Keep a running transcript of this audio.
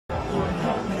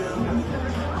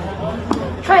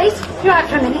Trace, you're out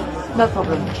for a minute? No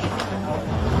problem.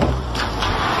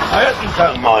 I hope you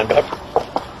don't mind, but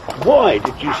why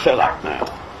did you sell up now?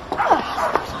 Oh,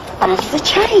 fancy the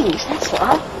change, that's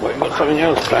why. Well, you got something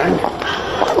else planned? I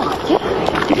might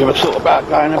do. Did you ever thought about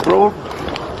going abroad?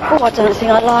 Oh, I don't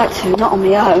think I'd like to, not on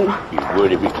my own. You'd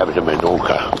really be coming to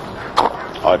Menorca.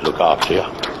 I'd look after you.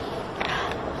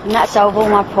 And that'd solve all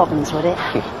my problems, would it?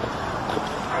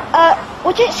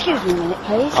 Would you excuse me a minute,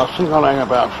 please? I think I'll hang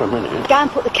about for a minute. Go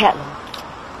and put the kettle on.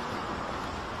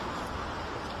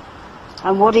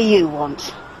 And what do you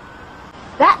want?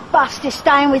 That bust is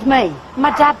staying with me.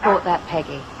 My dad bought that,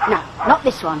 Peggy. No, not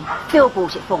this one. Phil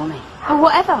bought it for me. Oh,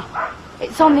 whatever.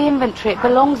 It's on the inventory. It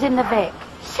belongs in the Vic.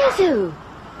 Says who?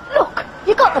 Look,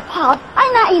 you got the pub.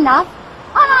 Ain't that enough?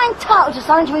 And I ain't entitled to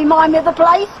something to remind me of the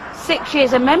place. 6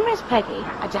 years of memories, Peggy.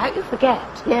 I doubt you'll forget.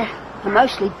 Yeah, and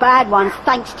mostly bad ones,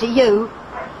 thanks to you.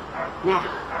 Now,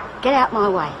 get out my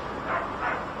way.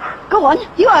 Go on,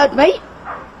 you heard me.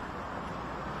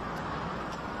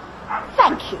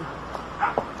 Thank you.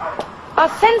 I'll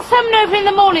send someone over in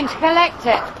the morning to collect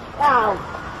it. Oh,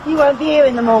 you won't be here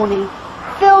in the morning.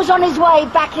 Phil's on his way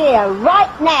back here,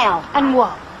 right now. And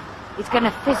what? He's going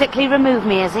to physically remove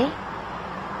me, is he?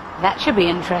 That should be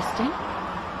interesting.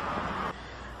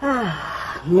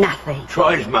 Ah, nothing.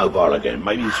 Try his mobile again.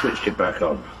 Maybe he switched it back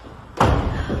on.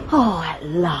 Oh, at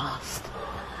last.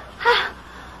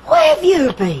 Where have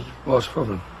you been? What's the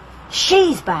problem?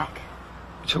 She's back. What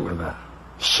are you talking about?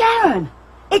 Sharon.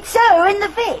 It's her in the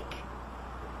Vic.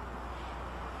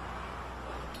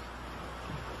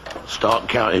 Start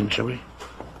counting, shall we?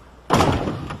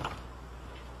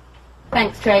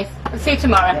 Thanks, Trace. I'll see you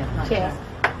tomorrow. Yeah, cheers.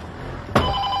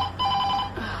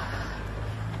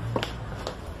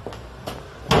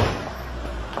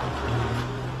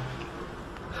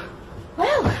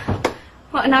 Well,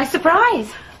 what a nice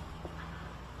surprise.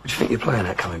 What do you think you're playing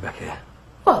at coming back here?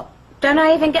 What? Don't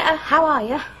I even get a how are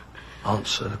you?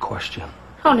 Answer the question.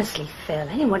 Honestly, Phil,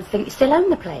 anyone would think you still own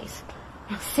the place.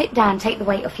 Now sit down, take the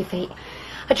weight off your feet.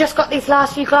 I just got these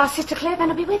last few glasses to clear, then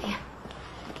I'll be with you.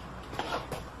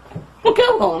 Well,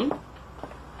 go on.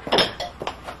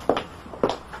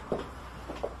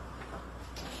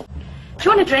 Do you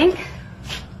want a drink?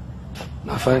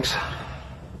 No, thanks.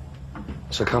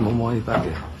 So come on, why are you back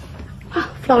here?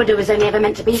 Oh, Florida was only ever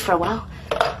meant to be for a while.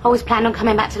 Always planned on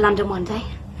coming back to London one day.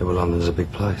 Yeah, well, London's a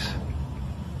big place.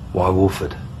 Why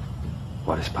Walford?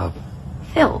 Why this pub?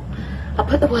 Phil, I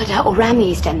put the word out all round the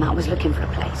East End that I was looking for a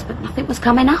place, but nothing was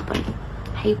coming up, and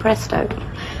hey presto,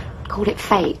 called it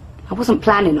fate. I wasn't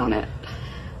planning on it.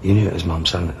 You knew it was Mum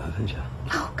selling it though, didn't you?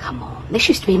 Oh, come on. This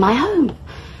used to be my home.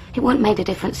 It wouldn't made a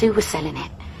difference who was selling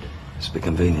it. It's a bit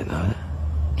convenient though, isn't it?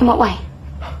 In what way?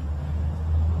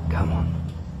 Come on.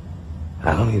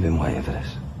 How long have you been waiting for this?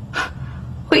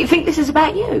 What, you think this is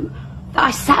about you? That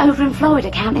I sat over in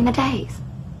Florida counting the days?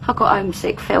 I got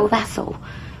homesick, Phil, that's all.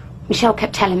 Michelle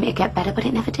kept telling me it'd get better, but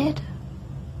it never did.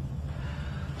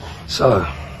 So,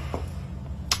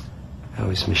 how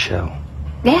is Michelle?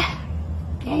 Yeah,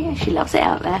 she loves it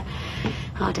out there.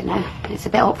 I don't know, it's a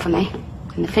bit hot for me.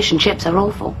 And the fish and chips are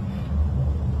awful.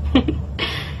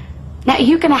 Now, are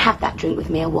you going to have that drink with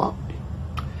me or what?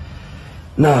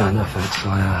 No thanks.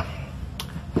 I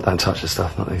don't touch the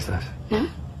stuff, not these days. No?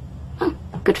 Oh,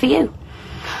 good for you.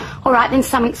 All right, then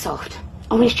something soft.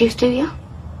 Orange juice, do you?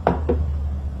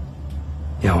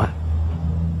 Yeah, what?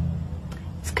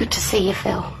 It's good to see you,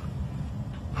 Phil.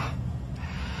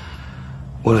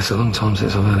 Well, it's a long time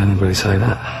since I've heard anybody say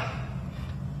that.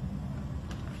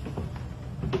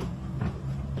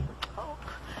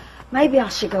 Maybe I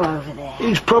should go over there.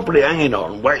 He's probably hanging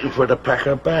on, waiting for her to pack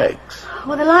her bags.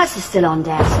 Well, the lights are still on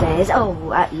downstairs.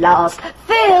 Oh, at last.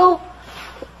 Phil!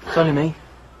 It's only me.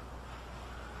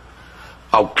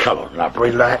 Oh, come on, love,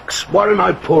 relax. Why don't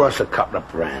I pour us a couple of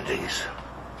brandies?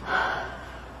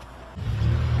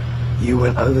 You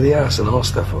went over the house and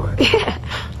asked her for it? Yeah,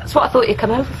 that's what I thought you'd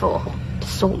come over for. To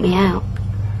sort me out.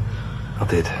 I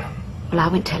did. Well, I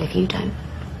won't tell if you don't.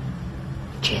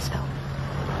 Cheers, Phil.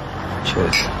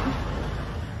 Cheers.